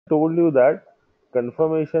told you that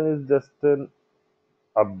confirmation is just an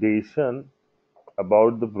updation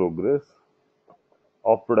about the progress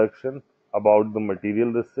of production, about the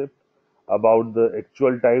material receipt, about the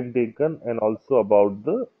actual time taken, and also about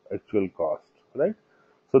the actual cost, right?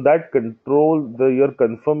 So that control the your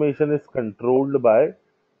confirmation is controlled by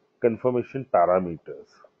confirmation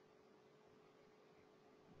parameters.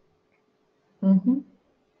 Mm-hmm.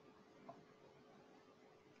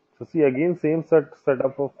 So see again same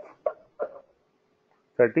setup of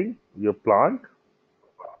setting your plant.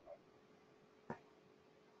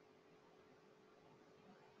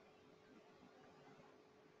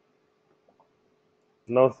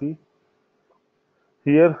 Now see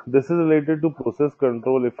here, this is related to process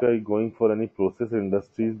control. If you are going for any process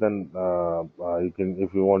industries, then you can,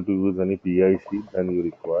 if you want to use any PI sheet, then you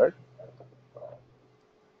require.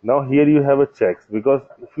 Now here you have a checks because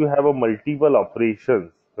if you have a multiple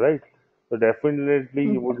operations, right? So definitely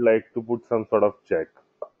you would like to put some sort of check.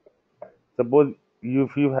 Suppose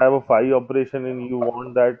if you have a five operation and you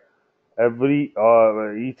want that every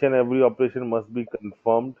each and every operation must be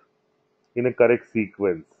confirmed in a correct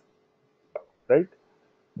sequence, right?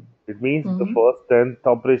 It means the Mm-hmm. first 10th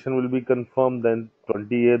operation will be confirmed, then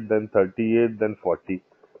 28th, then 38th, then 40.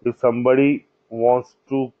 If somebody wants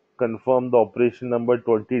to confirm the operation number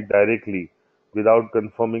 20 directly without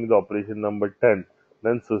confirming the operation number 10,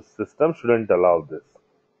 then system shouldn't allow this,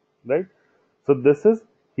 right? So this is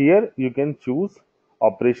here you can choose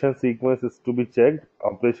operation sequence is to be checked,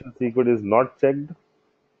 operation sequence is not checked,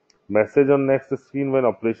 message on next screen when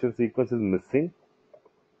operation sequence is missing,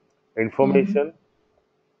 Mm-hmm. information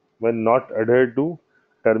when not adhered to,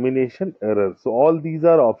 termination error. So all these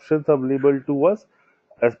are options available to us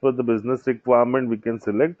as per the business requirement. We can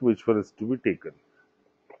select which one is to be taken.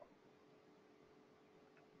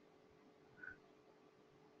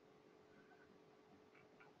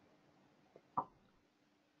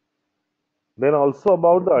 Then also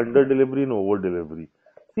about the under delivery and over delivery.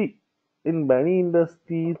 See, in many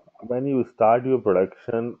industries, when you start your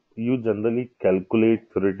production, you generally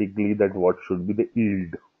calculate theoretically that what should be the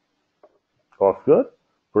yield of your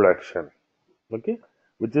production. Okay,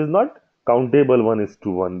 which is not countable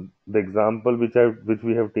 1:1. The example which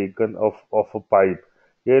we have taken of a pipe,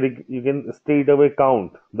 here you can straight away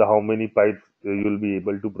count the how many pipes you will be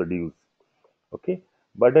able to produce. Okay,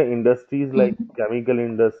 but industries like Mm-hmm. chemical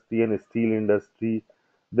industry and steel industry,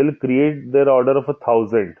 they'll create their order of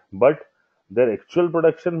 1,000, but their actual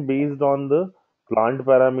production based on the plant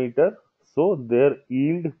parameter, so their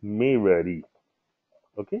yield may vary.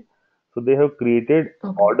 Okay, so they have created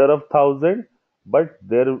Okay. order of 1,000, but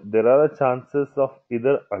there are chances of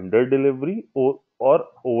either under delivery or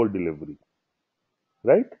over delivery,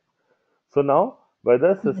 right? So now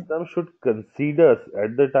whether Yeah. system should consider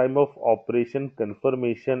at the time of operation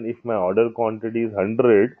confirmation, if my order quantity is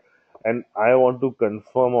 100 and I want to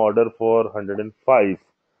confirm order for 105,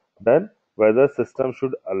 then whether system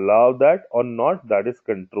should allow that or not, that is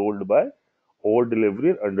controlled by over delivery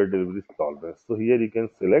and under delivery tolerance. So here you can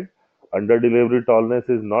select under delivery tolerance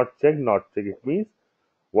is not checked, not checked. It means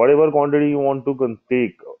whatever quantity you want to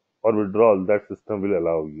take or withdrawal, that system will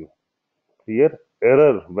allow you. Here,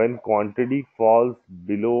 error when quantity falls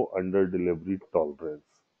below under delivery tolerance.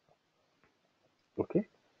 Okay,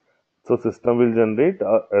 so system will generate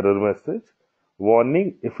a error message.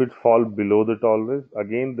 Warning if it fall below the tolerance.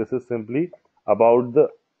 Again, this is simply about the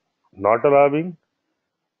not allowing.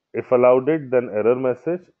 If allowed it, then error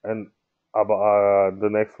message, and the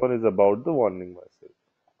next one is about the warning message.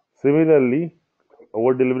 Similarly,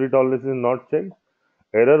 over delivery tolerance is not checked.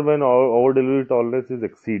 Error when over delivery tolerance is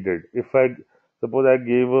exceeded. If I suppose I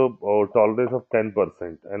gave a tolerance of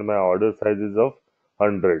 10% and my order size is of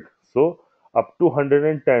 100, so up to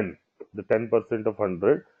 110, the 10% of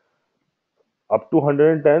 100, up to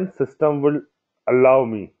 110, system will allow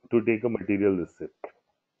me to take a material receipt.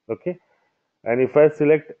 Okay, and if I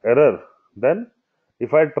select error, then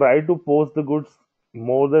if I try to post the goods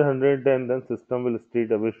more than 110, then system will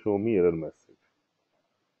straight away show me error message.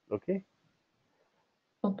 Okay,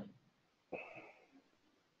 Okay.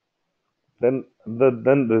 then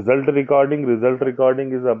result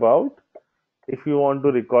recording is about if you want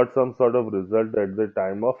to record some sort of result at the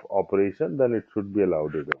time of operation, then it should be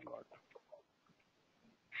allowed it or not.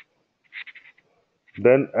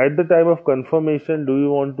 Then at the time of confirmation, do you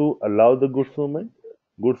want to allow the goods movement?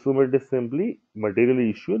 Goods movement is simply material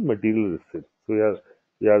issue and material receipt. So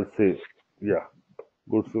yeah, say yeah,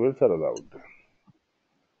 goods movements are allowed.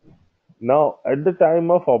 Now at the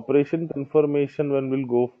time of operation confirmation, when we'll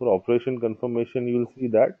go for operation confirmation, you'll see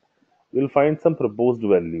that you'll find some proposed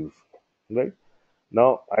values, right?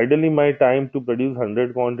 Now, ideally, my time to produce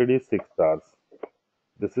 100 quantity is 6 hours.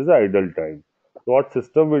 This is idle time. So what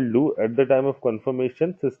system will do at the time of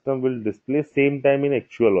confirmation, system will display same time in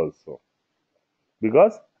actual also,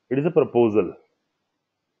 because it is a proposal.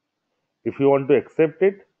 If you want to accept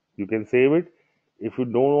it, you can save it. If you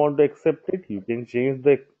don't want to accept it, you can change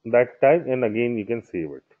that time and again you can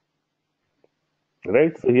save it.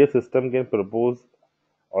 Right? So here system can propose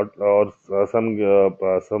or some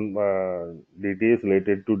details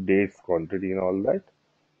related to dates, quantity, and all that.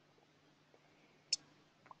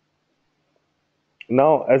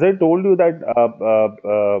 Now, as I told you that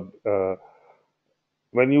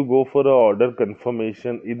when you go for a order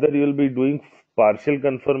confirmation, either you will be doing partial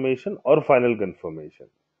confirmation or final confirmation.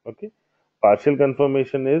 Okay, partial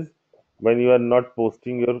confirmation is when you are not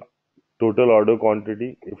posting your total order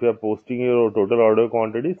quantity. If you are posting your total order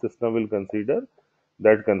quantity, system will consider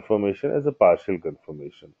that confirmation as a partial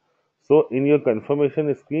confirmation. So in your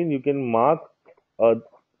confirmation screen, you can mark a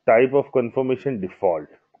type of confirmation default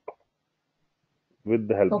with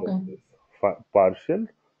the help of Okay. this partial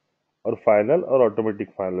or final or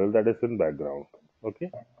automatic final, that is in background.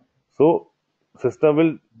 Okay, so system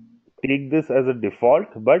will take this as a default,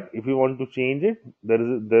 but if you want to change it, there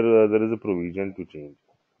is a provision to change,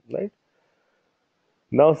 right?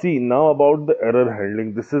 Now see, now about the error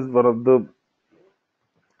handling, this is one of the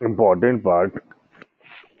important part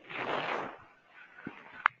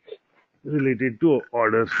related to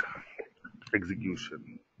order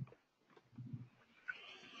execution.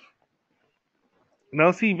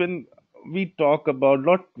 Now see, when we talk about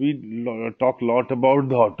lot we talk a lot about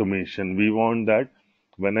the automation, we want that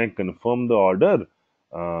when I confirm the order,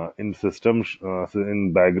 in system so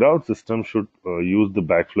in background, system should use the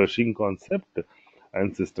backflushing concept,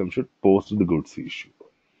 and system should post the goods issue.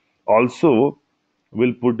 Also,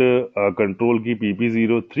 we'll put a control key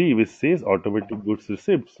PP03 which says automatic goods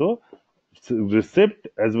receipt. So receipt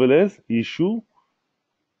as well as issue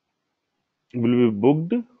will be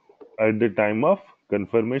booked at the time of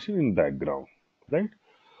confirmation in background, right?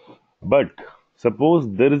 But suppose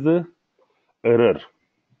there is a error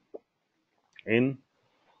in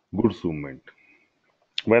goods movement.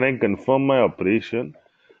 When I confirm my operation,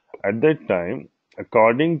 at that time,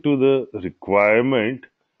 according to the requirement,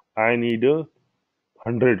 I need a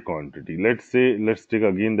 100 quantity. Let's say, let's take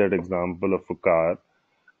again that example of a car.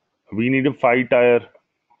 We need a 5 tire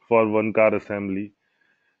for one car assembly,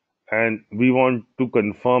 and we want to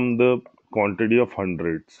confirm the quantity of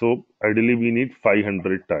 100. So ideally we need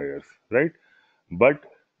 500 tires, right? But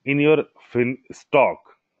in your stock,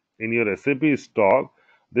 in your SAP stock,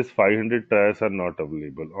 this 500 tires are not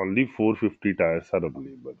available. Only 450 tires are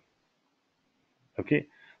available. Okay.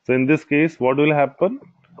 So in this case, what will happen?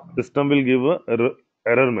 System will give a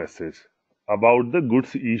error message about the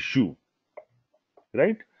goods issue,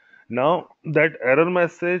 right? Now that error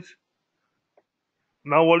message,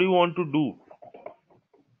 now what do you want to do?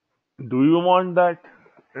 Do you want that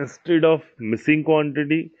instead of missing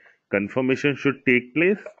quantity, confirmation should take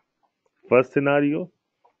place? First scenario.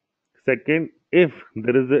 Second, if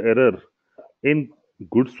there is an error in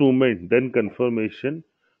goods movement, then confirmation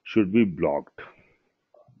should be blocked.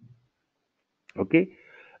 Okay.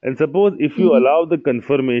 And suppose if you Mm-hmm. allow the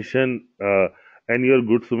confirmation and your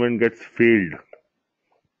goods movement gets failed.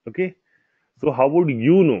 Okay. So how would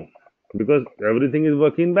you know? Because everything is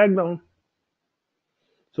working background.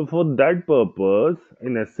 So for that purpose,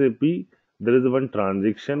 in SAP, there is one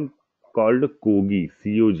transaction called COGI,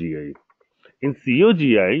 COGI. In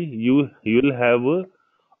COGI, you will have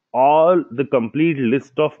all the complete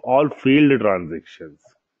list of all failed transactions.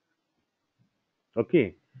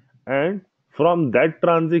 Okay, and from that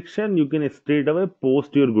transaction, you can straight away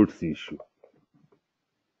post your goods issue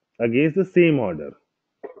against the same order.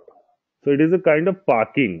 So it is a kind of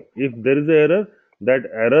parking. If there is an error, that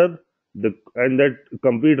error the and that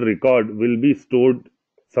complete record will be stored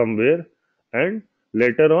somewhere, and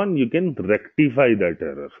later on you can rectify that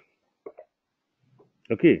error.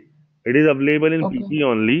 Okay, it is available in Okay. PP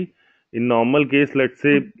only. In normal case, let's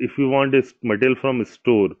say if you want a material from a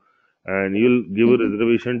store and you'll give a Mm-hmm.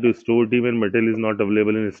 reservation to store team and material is not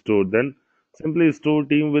available in store, then simply store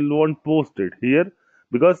team will won't post it here,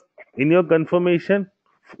 because in your confirmation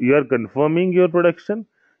you are confirming your production,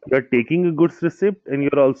 you are taking a goods receipt, and you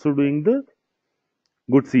are also doing the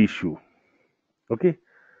goods issue. Okay,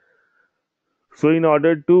 so in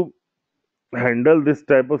order to handle this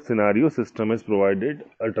type of scenario, system has provided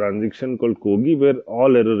a transaction called Kogi where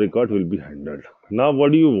all error record will be handled. Now,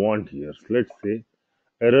 what do you want here? Let's say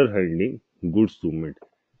error handling goods movement.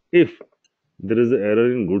 If there is an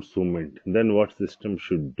error in goods movement, then what system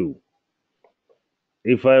should do?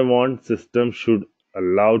 If I want, system should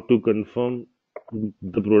allowed to confirm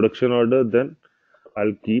the production order, then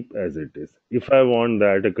I'll keep as it is. If I want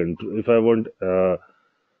that a control, if I want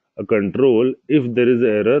a control, if there is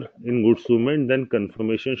error in goods movement, then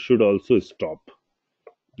confirmation should also stop.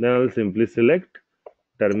 Then I'll simply select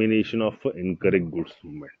termination of incorrect goods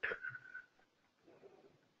movement.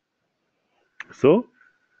 So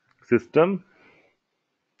system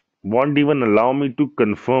won't even allow me to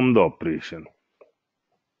confirm the operation.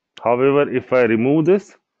 However, if I remove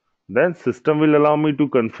this, then system will allow me to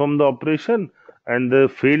confirm the operation and the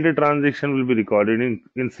failed transaction will be recorded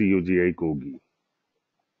in COGI Kogi.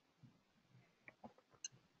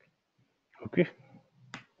 Okay.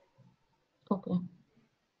 Okay.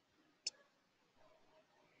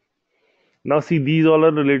 Now see, these all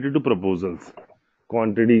are related to proposals.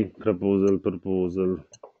 Quantity, proposal,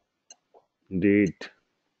 date,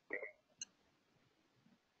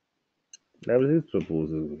 everything is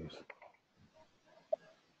proposals.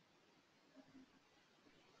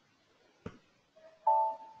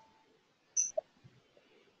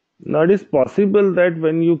 Now it is possible that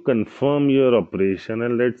when you confirm your operation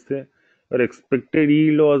and let's say your expected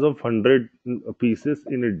yield was of 100 pieces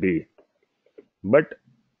in a day, but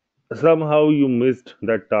somehow you missed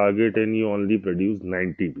that target and you only produced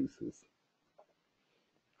 90 pieces.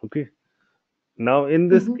 Okay. Now in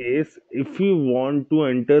this Mm-hmm. case, if you want to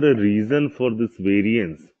enter a reason for this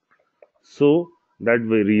variance, so that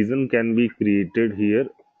reason can be created here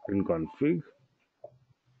in config,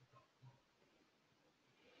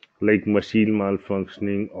 like machine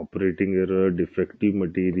malfunctioning, operating error, defective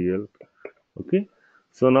material. Okay.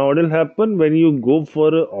 So now what will happen when you go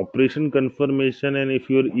for a operation confirmation and if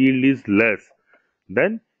your yield is less,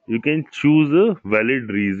 then you can choose a valid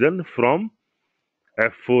reason from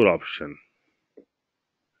F4 option.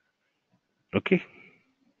 Okay.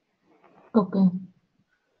 Okay.